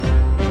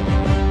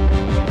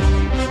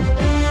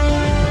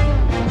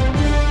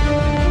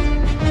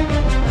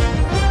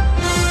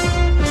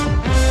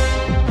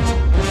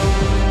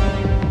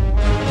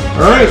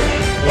Alright,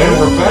 and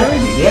we're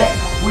back yet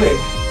quick.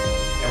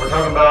 And we're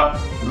talking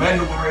about The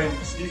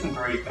Mandalorian Season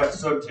 3,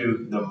 Episode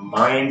 2, The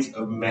Mines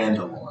of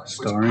Mandalore.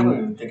 Starring I don't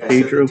even think I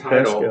Pedro said the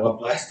title Pascal. of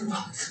Last of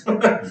Us. I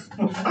looked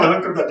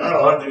up the title,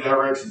 I don't think I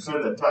ever actually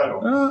said that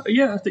title.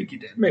 Yeah, I think you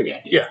did. Maybe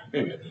I did. Yeah.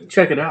 Maybe I did.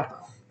 Check it out,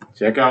 though.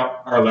 Check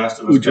out our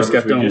Last of Us. We just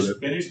got done with just it.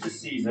 finished the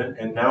season,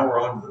 and now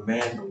we're on to The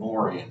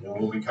Mandalorian. And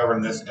we'll be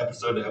covering this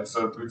episode to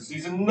episode through the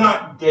season,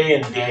 not day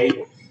and day,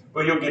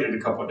 but you'll get it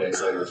a couple of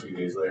days later, a few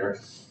days later.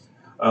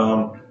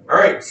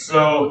 Alright,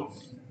 so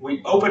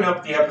we open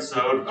up the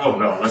episode. Oh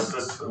no,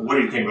 what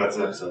do you think about this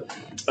episode?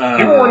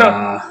 People were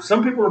not.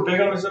 Some people were big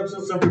on this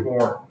episode, some people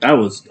weren't. I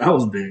was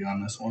big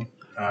on this one.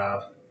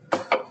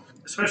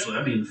 Especially,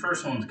 I mean, the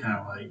first one's kind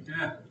of like,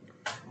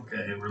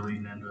 okay, we're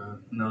leading into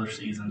another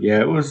season.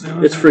 Yeah,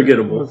 it's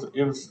forgettable.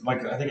 It was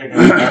like, I think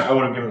I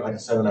would have given it like a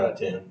 7 out of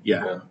 10.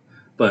 Yeah.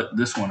 But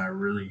this one I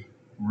really,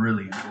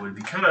 really enjoyed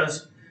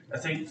because I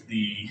think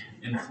the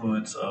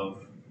influence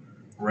of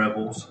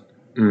Rebels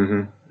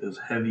is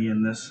heavy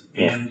in this.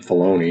 And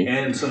Filoni.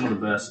 And some of the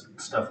best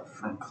stuff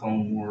from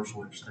Clone Wars,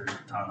 which there's a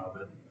ton of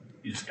it.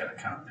 You just got to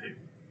kind of pick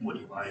what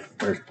you like.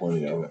 There's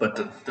plenty of it. But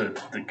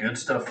the good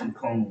stuff from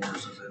Clone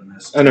Wars is in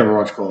this. I never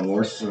watched Clone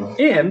Wars, so.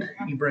 And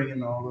you bring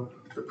in all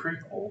the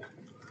prequel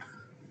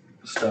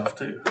stuff,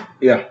 too.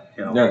 Yeah.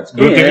 You know? Yeah, it's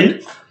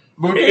good.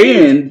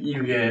 And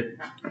you get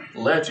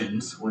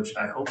Legends, which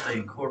I hope they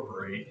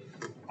incorporate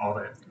all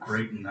that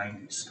great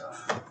 90s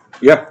stuff.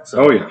 Yeah.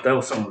 So oh, yeah. That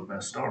was some of the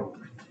best Star Wars.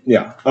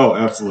 Yeah. Oh,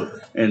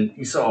 absolutely. And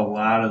you saw a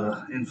lot of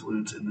the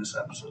influence in this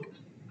episode,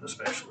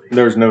 especially.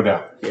 There's no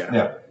doubt.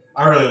 Yeah.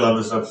 I really love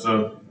this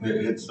episode.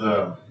 It's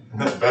the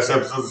best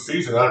episode of the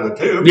season out of the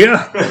two.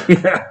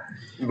 Yeah.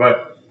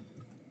 But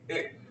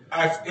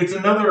it's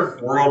another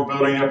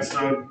world-building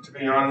episode, to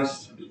be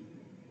honest.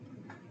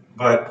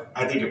 But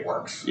I think it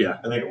works. Yeah.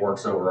 I think it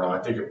works overall. I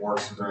think it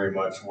works very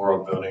much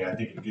world-building. I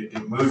think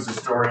it moves the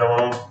story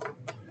along.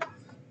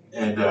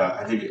 And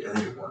I think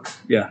it works.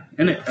 Yeah.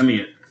 And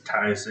it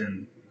ties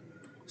in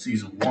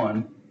season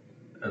 1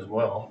 as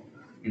well.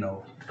 You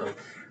know,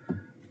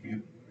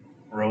 you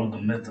rode the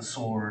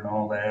Mythosaur and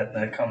all that.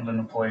 That comes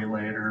into play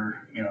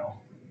later. You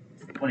know,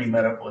 when he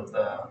met up with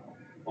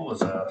what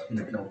was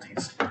Nick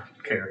Nolte's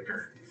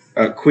character?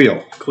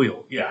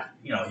 Queel. Yeah.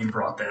 You know, he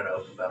brought that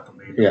up about the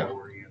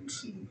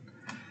Mandalorians and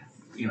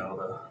you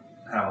know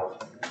how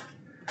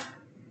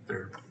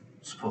they're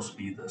supposed to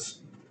be this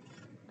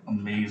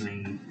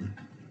amazing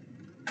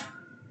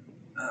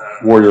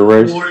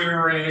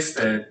Warrior race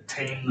that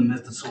tamed the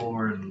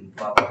Mythosaur and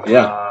blah blah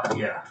blah.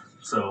 Yeah.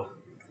 So.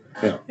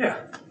 Yeah.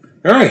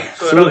 All right.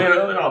 So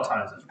it all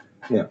ties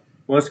in. Yeah.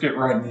 Well, let's get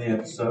right into the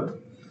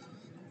episode.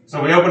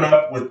 So we open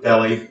up with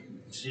Belly.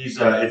 She's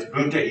it's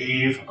Boonta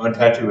Eve on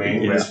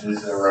Tatooine, which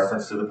is a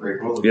reference to the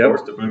prequels. Of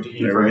course, the Boonta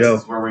Eve race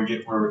is where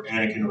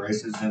Anakin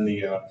races in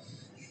the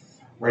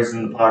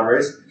pod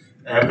race.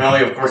 And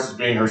Belly, of course, is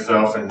being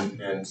herself and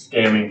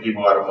scamming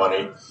people out of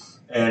money.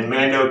 And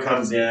Mando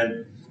comes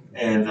in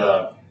and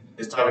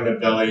is talking to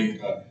Belly.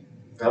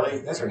 Belly,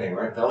 that's her name,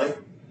 right? Belly.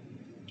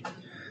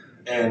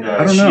 And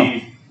I don't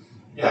know.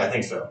 Yeah, I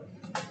think so.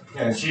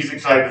 And she's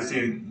excited to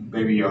see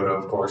Baby Yoda,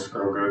 of course,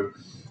 Grogu.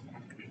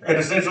 And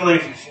essentially,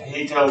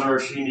 he tells her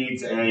she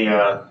needs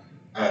a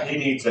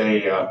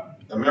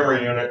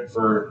memory unit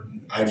for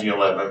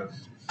IG-11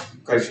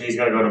 because she's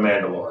going to go to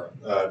Mandalore.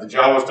 The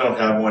Jawas don't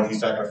have one;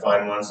 he's not going to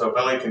find one. So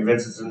Belly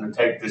convinces him to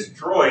take this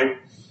droid.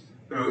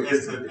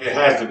 It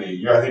has to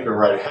be. I think you're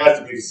right. It has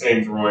to be the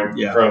same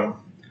droid from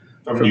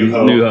New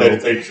Hope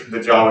that the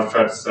Jawas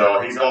tried to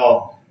sell. He's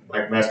all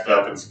like messed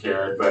up and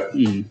scared, but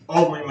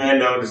ultimately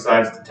Mando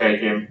decides to take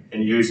him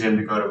and use him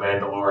to go to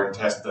Mandalore and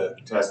test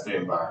the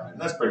environment.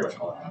 And that's pretty much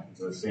all that happens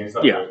in the scene. It's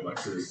not very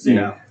much to the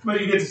scene, but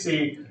you get to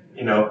see,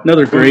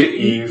 another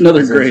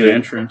great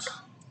entrance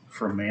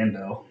from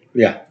Mando.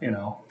 Yeah,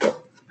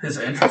 his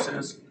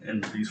entrances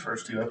in these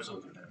first 2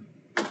 episodes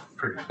are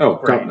pretty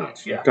top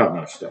notch. Yeah, top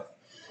notch stuff.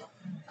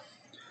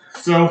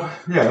 So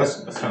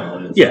that's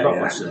kind of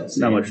it.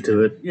 Not much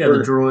to it. Yeah,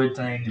 the droid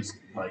thing is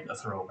like a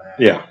throwback.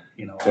 Yeah.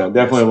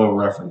 Definitely a little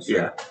reference.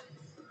 Yeah.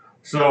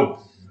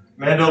 So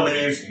Mando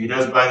leaves. He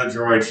does buy the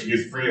droid. She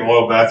gets free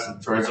oil baths. The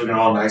droid's looking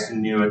all nice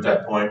and new at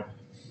that point.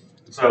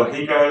 So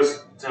he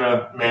goes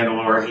to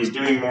Mandalore. He's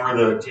doing more of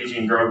the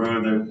teaching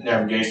Grogu the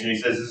navigation. He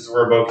says, "This is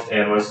where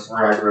Bo-Katan was. This is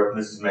where I grew up.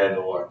 And this is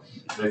Mandalore."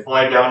 They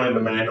fly down into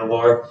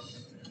Mandalore,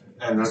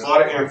 and there's a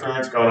lot of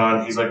interference going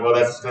on. He's like, "Well,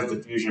 that's because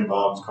the fusion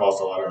bombs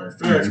caused a lot of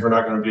interference. We're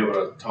not going to be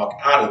able to talk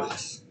out of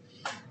this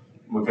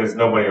because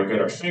nobody will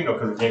get our signal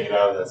because we can't get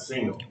out of that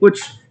signal."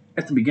 Which,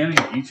 at the beginning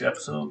of each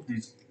episode,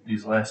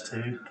 these last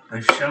 2,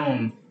 they've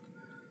shown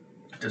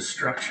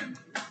destruction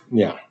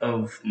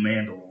of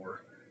Mandalore.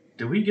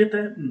 Did we get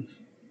that in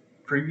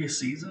previous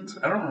seasons?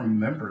 I don't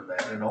remember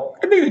that at all.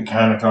 I think they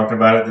kind of talked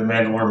about it. The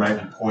Mandalore might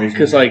be poisoned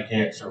because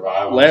can't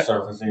survive on the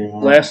surface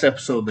anymore. Last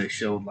episode, they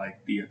showed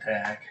like the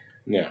attack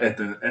at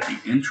the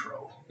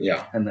intro.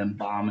 Yeah. and then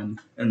bombing.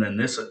 And then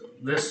this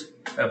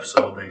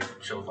episode, they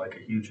showed like a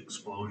huge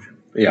explosion.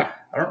 Yeah.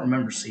 I don't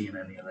remember seeing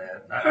any of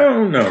that. I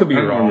don't know. Could be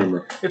I don't wrong.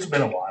 remember. It's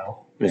been a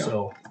while. Yeah.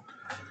 So,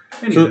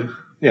 anywho.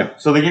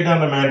 So they get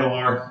down to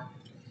Mandalore,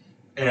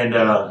 and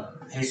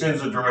he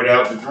sends the droid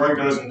out. The droid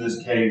goes into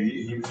this cave.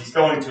 He's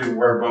going to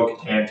where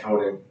Bo-Katan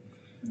told him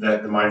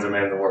that the Mines of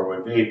Mandalore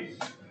would be.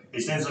 He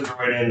sends the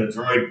droid in. The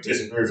droid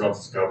disappears off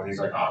the scope, and he's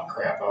like, "Oh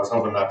crap! I was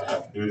hoping not to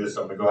have to do this.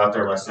 I'm gonna go out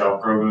there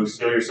myself. Grogu,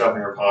 seal yourself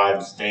in your pod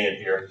and stay in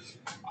here.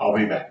 I'll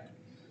be back."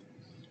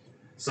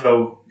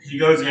 So he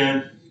goes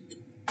in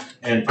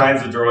and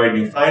finds the droid, and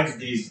he finds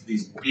these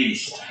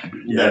beasts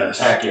that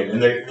attack him,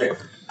 and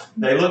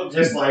they look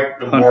just like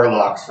the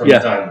Morlocks from the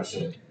Time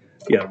Machine.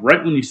 Yeah,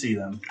 right when you see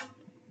them,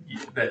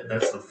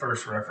 that's the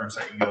first reference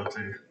that you go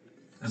to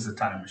is the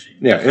Time Machine.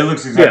 Yeah, it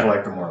looks exactly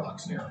like the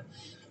Morlocks. Yeah.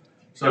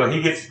 So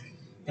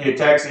he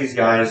attacks these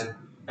guys,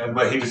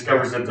 but he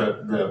discovers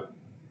that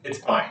it's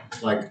fine.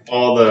 Like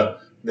all the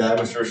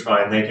atmosphere's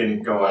fine. They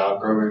can go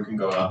out. Grogu can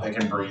go out. They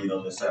can breathe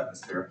on this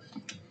atmosphere.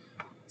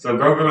 So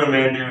Grogu and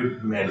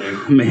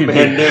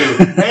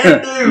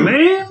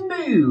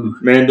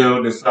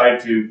Mando decide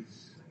to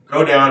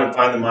go down and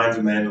find the Mines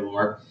of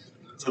Mandalore.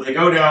 So they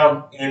go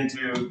down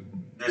into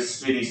this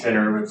city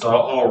center. It's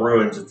all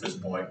ruins at this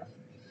point.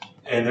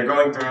 And they're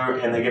going through,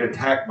 and they get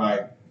attacked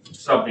by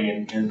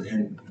something,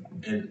 and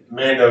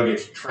Mando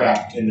gets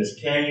trapped in this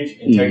cage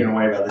and taken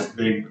away by this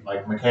big,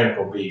 like,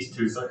 mechanical beast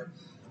who's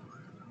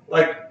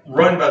like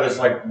run by this,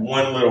 like,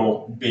 one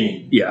little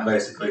beam,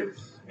 basically.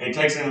 And he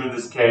takes him into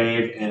this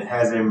cave and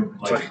has him,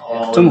 like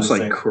all it's almost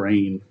like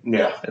Crane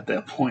at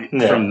that point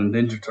from the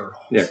Ninja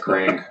Turtles. Yeah,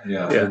 Crane.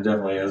 Yeah, it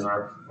definitely is.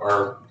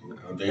 Or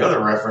the other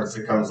reference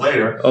that comes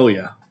later. Oh,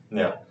 yeah.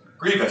 Yeah.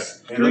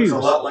 Grievous. He looks a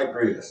lot like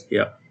Grievous.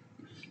 Yeah.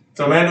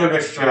 So Mando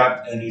gets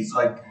trapped, and he's,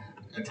 like,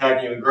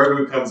 attacking him.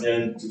 Grogu comes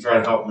in to try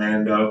to help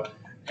Mando,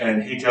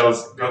 and he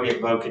tells, go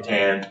get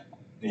Bo-Katan.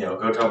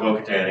 Go tell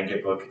Bo-Katan and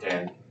get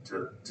Bo-Katan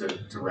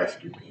to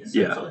rescue me,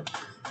 essentially. Yeah.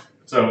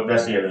 So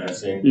that's the end of that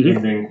scene. Mm-hmm.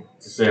 Anything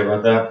to say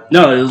about that?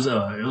 No, it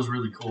was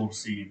really cool to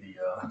see the,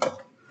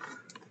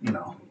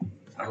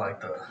 I like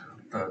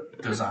the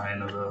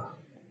design of the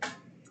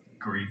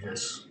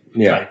Grievous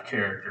type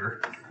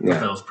character. Yeah.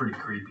 That was pretty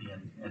creepy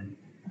and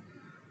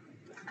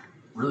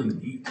really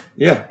neat.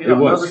 Yeah, it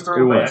was.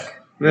 It was.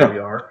 Here we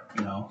are,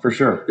 For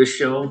sure. This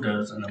show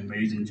does an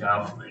amazing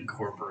job of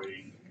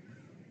incorporating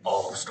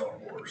all of Star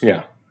Wars.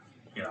 Yeah.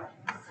 Yeah,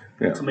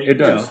 it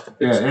does.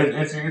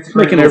 It's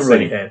making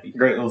everybody happy.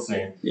 Great little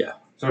scene. Yeah.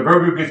 So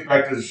Grogu gets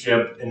back to the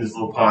ship in his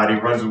little pod. He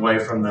runs away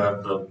from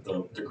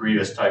the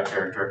Grievous type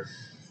character.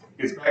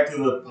 Gets back to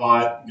the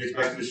pod, gets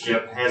back to the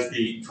ship, has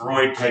the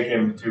droid take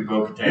him to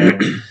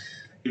Bo-Katan.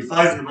 He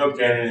flies to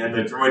Bo-Katan, and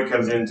the droid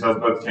comes in and tells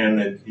Bo-Katan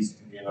that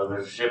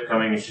there's a ship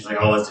coming, and she's like,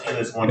 "Oh, let's end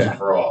this once and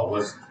for all.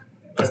 Let's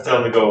tell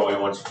him to go away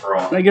once and for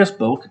all." I guess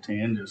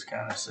Bo-Katan just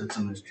kind of sits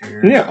in his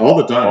chair. Yeah, all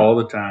the time. All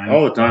the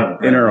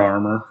time. In her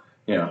armor.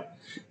 Yeah.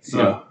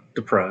 So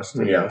depressed.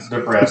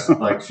 Depressed.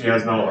 Like she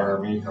has no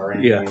army or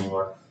anything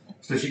anymore.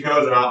 So she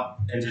goes out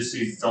and just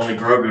sees it's only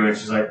Grogu, and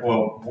she's like,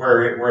 "Well,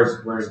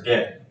 where's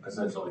Din?"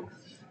 Essentially,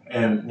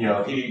 and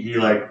he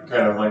like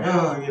kind of like,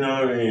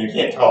 he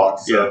can't talk.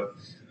 So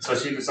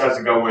she decides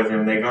to go with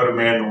him. They go to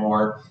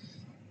Mandalore,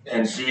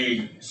 and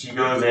she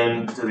goes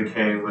into the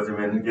cave with him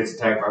and gets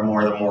attacked by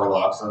more of the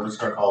Morlocks. So I'm just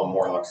gonna call them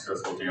Morlocks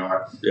because that's what they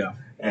are. Yeah.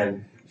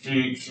 And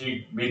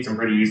she beats him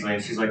pretty easily,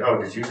 and she's like, "Oh,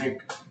 did you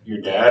think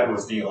your dad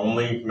was the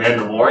only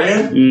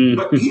Mandalorian?"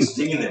 But he's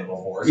seen him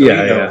before, so he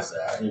knows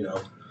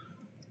that,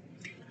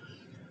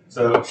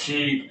 So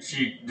she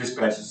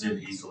dispatches him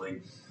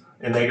easily,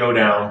 and they go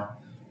down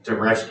to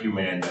rescue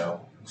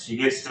Mando. She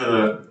gets to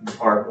the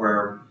part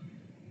where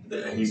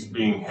he's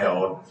being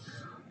held,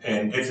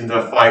 and gets into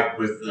a fight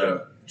with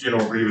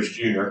General Grievous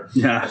Jr.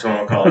 Yeah, that's what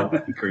I'm calling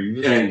him.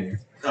 Grievous Jr.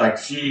 Like,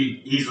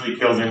 she easily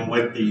kills him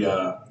with the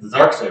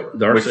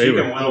Darksaber. Which she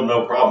can wield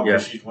no problem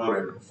because she's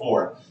wielded it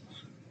before.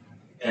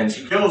 And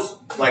she kills,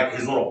 like,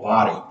 his little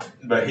body.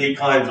 But he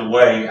climbs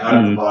away out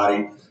of the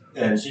body.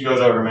 And she goes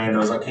over to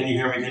Mando's like, "Can you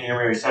hear me? Can you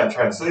hear me?" He's trying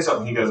to say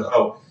something. He goes,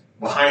 "Oh,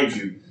 behind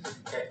you."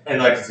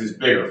 And, like, it's his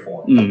bigger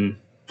form.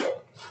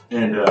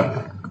 And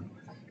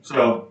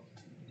so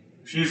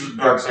she uses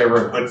the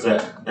Darksaber and puts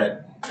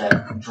that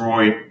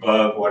droid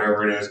bug,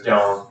 whatever it is,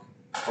 down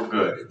for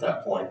good at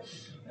that point.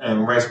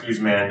 And rescues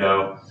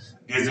Mando,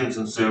 gives him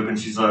some soup, and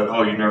she's like,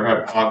 "Oh, you never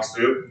had ox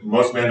soup?"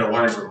 Most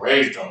Mandalorians were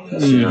raised on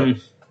this,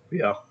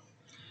 Yeah.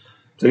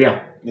 So,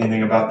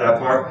 anything about that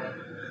part?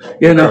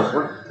 Yeah, no.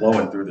 We're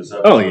blowing through this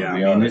episode. Oh, yeah.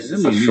 I mean, it's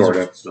a short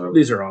episode.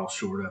 These are all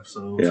short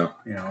episodes. Yeah.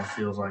 It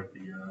feels like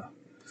the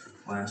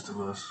Last of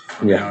Us.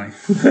 Yeah.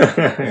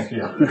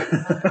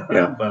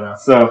 Yeah. But,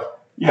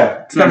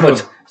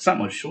 it's not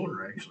much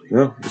shorter, actually.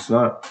 No, it's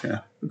not. Yeah.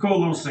 A cool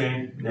little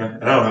scene. Yeah.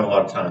 And I don't have a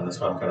lot of time. That's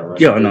why I'm kind of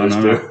rushing. Yeah, no.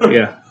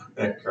 Yeah.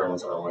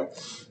 Carolyn's on her way.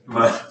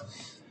 But,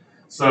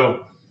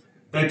 so,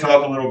 they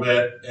talk a little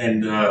bit,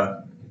 and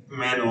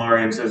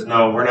Mandalorian says,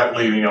 "No, we're not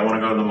leaving. I want to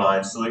go to the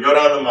mines." So they go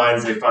down to the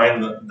mines. They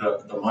find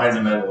the Mines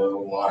of Mandalore, the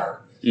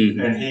water.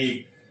 And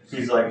he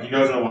he's like, he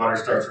goes in the water,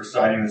 starts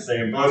reciting the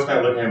thing, and both kind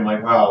of looking at him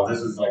like, wow, this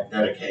is like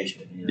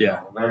dedication.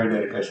 Very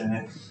dedication.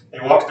 And he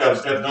walks down the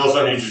steps, and all of a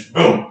sudden, he just,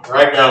 boom,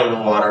 right down in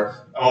the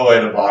water, all the way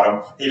to the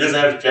bottom. He doesn't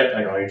have his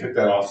jetpack on, he took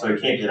that off, so he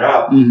can't get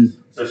out.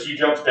 So she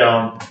jumps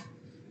down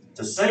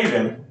to save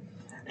him,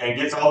 and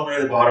gets all the way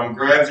to the bottom,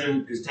 grabs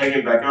him, is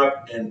taken back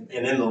up, and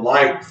in the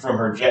light from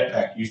her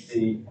jetpack, you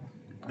see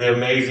the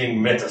amazing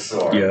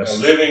mythosaur, a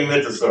living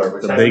mythosaur,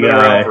 which has been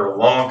around for a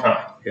long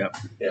time. Yep.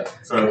 Yeah.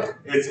 So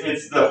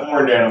it's the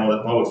horned animal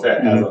that Boba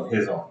Fett has on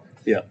his arm.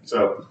 Yeah.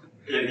 So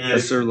it is.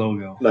 That's their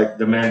logo. Like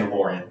the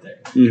Mandalorian thing.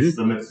 It's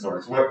the mythosaur.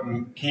 It's what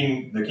the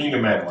King of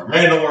Mandalore,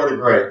 Mandalore the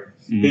Great,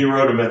 he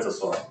rode a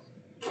mythosaur.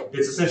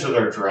 It's essentially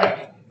their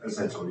dragon.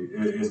 Essentially,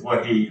 is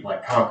what he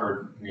like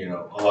conquered. A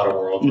lot of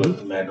worlds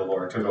with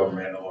Mandalore, took over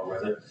Mandalore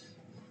with it.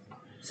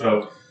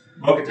 So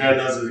Bo-Katan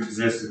doesn't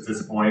exist at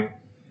this point.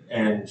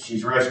 And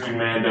she's rescuing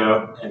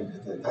Mando,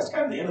 and that's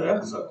kind of the end of the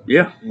episode.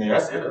 Yeah.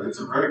 That's it. It's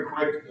a very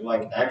quick,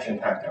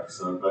 action-packed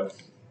episode, but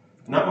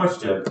not much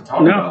to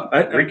talk about,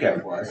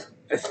 recap-wise.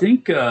 I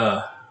think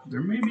there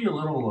may be a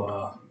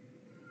little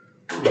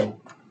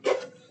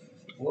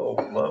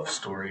love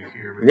story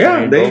here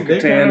between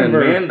Bo-Katan and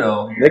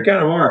Mando. Here. They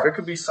kind of are. There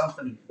could be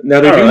something.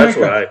 Now, that's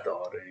what I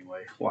thought,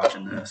 anyway,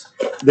 watching this.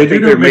 They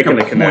think they're making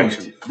a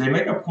connection. They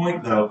make a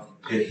point, though,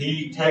 that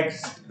he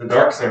takes the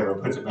Darksaber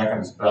and puts it back on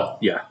his belt.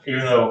 Yeah.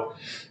 Even though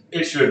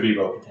it should be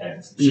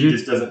Bo-Katan's. She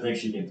just doesn't think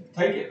she can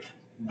take it.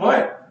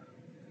 But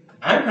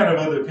I'm kind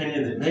of of the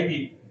opinion that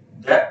maybe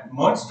that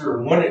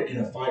monster won it in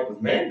a fight with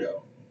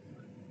Mando.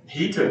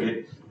 He took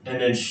it,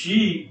 and then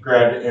she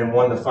grabbed it and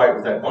won the fight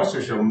with that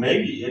monster, so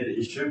maybe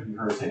it should be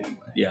hers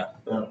anyway. Yeah.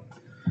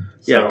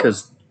 Yeah,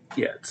 because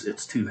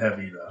it's too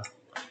heavy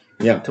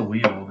to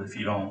wield if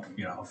you don't,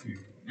 if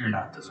you're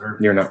not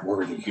deserving. You're not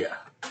worthy. Yeah.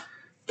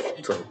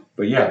 So,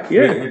 but yeah,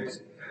 it's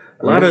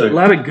a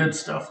lot of good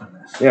stuff in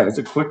this. Yeah, it's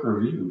a quick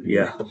review.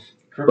 Yeah,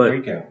 quick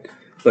recap.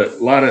 But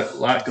a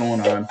lot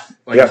going on.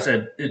 Like I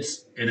said, it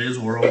is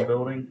world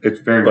building. It's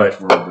very much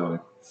world building.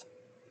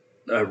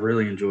 I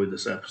really enjoyed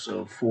this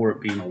episode for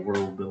it being a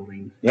world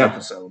building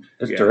episode.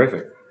 It's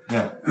terrific.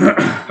 Yeah.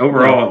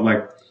 Overall,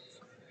 a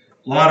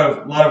lot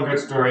of good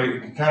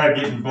story. Kind of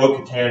getting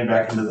Bo-Katan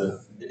back into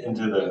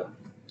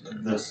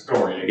the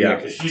story again,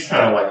 because she's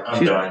kind of like,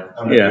 I'm done.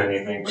 I'm not doing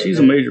anything. But she's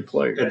a major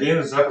player. At the end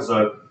of this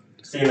episode,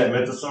 seeing that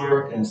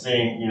mythosaur and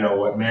seeing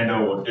what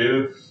Mando will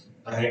do,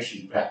 I think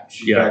she's back.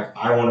 She's back.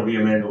 I want to be a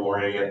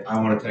Mandalorian again. I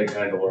want to take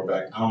Mandalore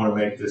back. I want to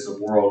make this a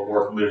world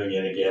worth living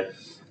in again.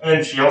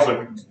 And she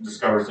also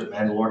discovers that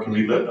Mandalore can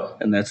be lived on.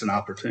 And that's an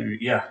opportunity.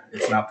 Yeah,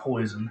 it's not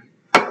poison.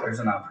 There's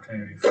an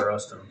opportunity for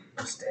us to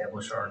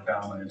establish our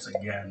dominance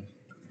again.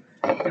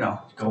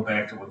 Go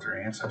back to what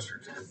their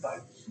ancestors did by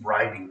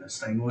riding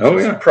this thing. Which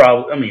is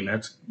probably, I mean,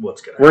 that's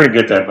what's going to happen. We're going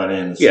to get that by the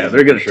end of the season. Yeah,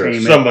 they're going to tame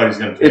it. Somebody's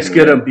going to tame it.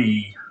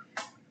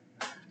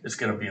 It's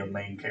going to be a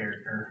main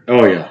character.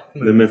 Oh, yeah.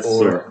 The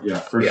mythosaur. Yeah,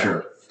 for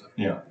sure.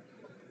 Yeah.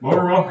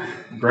 Overall,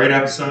 great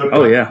episode.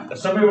 Oh, yeah.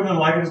 Some people didn't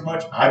like it as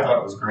much. I thought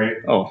it was great.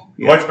 Oh,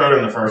 yeah. Much better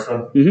than the first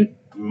one.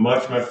 Mm-hmm.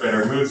 Much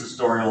better. Moves the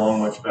story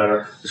along much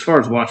better. As far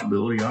as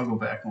watchability, I'll go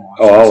back and watch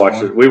this. I'll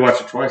watch it. We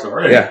watched it twice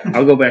already. Yeah,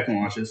 I'll go back and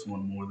watch this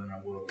one more than I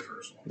will the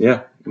first one.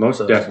 Yeah, most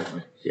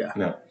definitely. Yeah.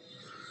 No.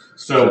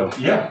 So,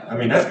 I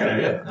mean, that's kind of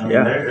it. I mean,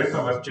 there's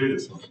not much to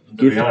this one,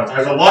 to be honest.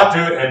 There's a lot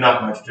to it and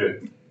not much to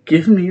it.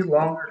 Give me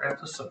longer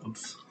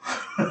episodes.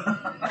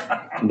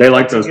 They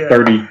like those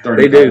 35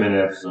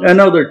 minute episodes. I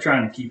know they're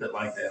trying to keep it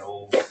like that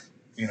old,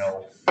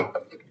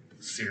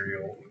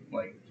 serial,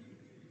 like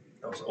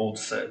those old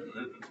set.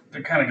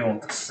 They're kind of going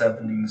with the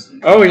 70s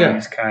and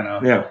 80s kind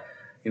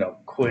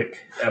of, quick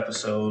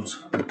episodes,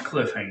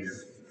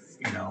 cliffhanger,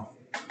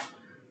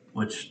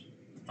 which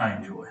I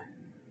enjoy.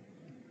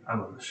 I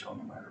love the show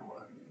no matter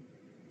what.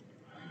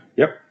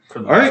 Yep. For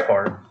the most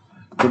part.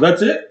 So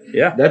that's it.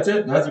 Yeah. That's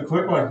it. That's a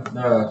quick one.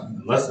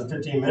 Less than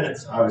 15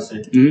 minutes,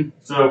 obviously. Mm-hmm.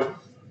 So,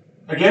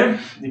 again,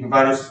 you can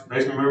find us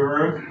Basement Movie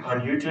Room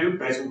on YouTube,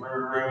 Basement Movie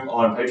Room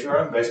on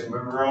Patreon, Basement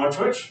Movie Room on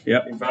Twitch.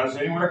 Yep. You can find us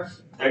anywhere.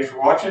 Thanks for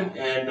watching.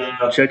 And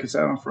check us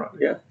out on Friday.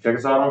 Yeah. Check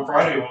us out on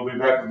Friday. We'll be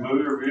back with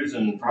movie reviews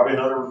and probably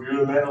another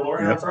review of The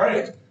Mandalorian on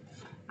Friday.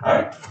 All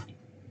right.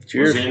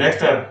 Cheers. We'll see you next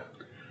time.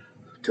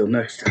 Till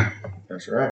next time. That's right.